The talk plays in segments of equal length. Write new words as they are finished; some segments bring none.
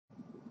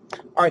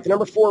All right, the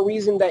number 4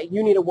 reason that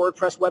you need a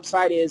WordPress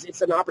website is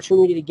it's an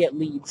opportunity to get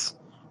leads,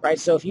 right?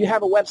 So if you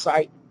have a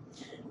website,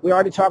 we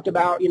already talked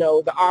about,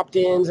 the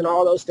opt-ins and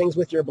all those things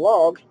with your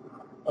blog,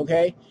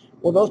 okay?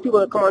 Well, those people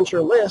that come onto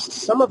your list,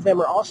 some of them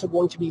are also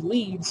going to be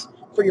leads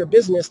for your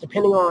business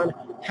depending on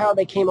how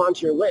they came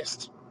onto your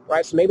list,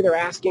 right? So maybe they're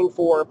asking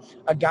for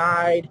a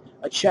guide,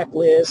 a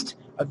checklist,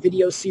 a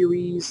video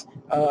series,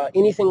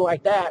 anything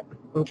like that,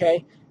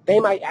 okay?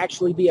 They might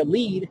actually be a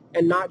lead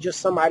and not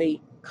just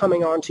somebody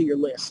coming onto your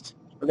list.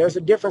 And there's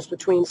a difference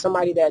between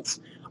somebody that's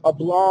a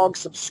blog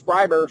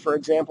subscriber, for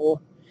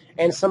example,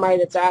 and somebody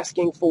that's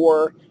asking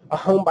for a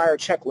home buyer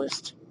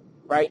checklist,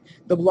 right?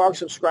 The blog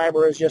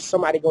subscriber is just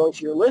somebody going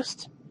to your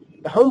list.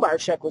 The home buyer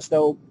checklist,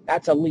 though,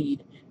 that's a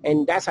lead,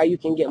 and that's how you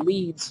can get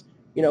leads,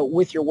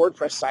 with your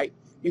WordPress site.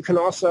 You can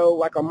also,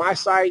 like on my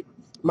site,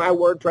 my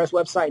WordPress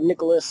website,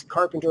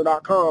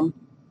 nicholascarpenter.com,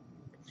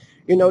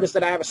 you notice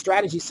that I have a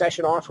strategy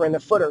session offer in the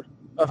footer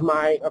of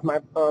my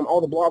all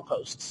the blog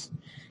posts.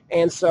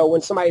 And so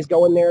when somebody's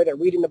going there, they're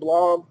reading the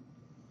blog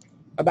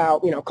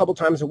about, a couple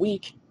times a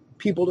week,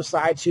 people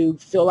decide to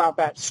fill out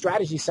that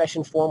strategy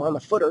session form on the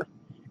footer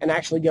and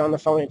actually get on the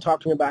phone and talk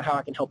to me about how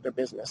I can help their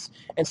business.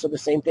 And so the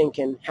same thing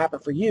can happen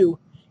for you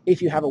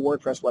if you have a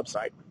WordPress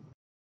website.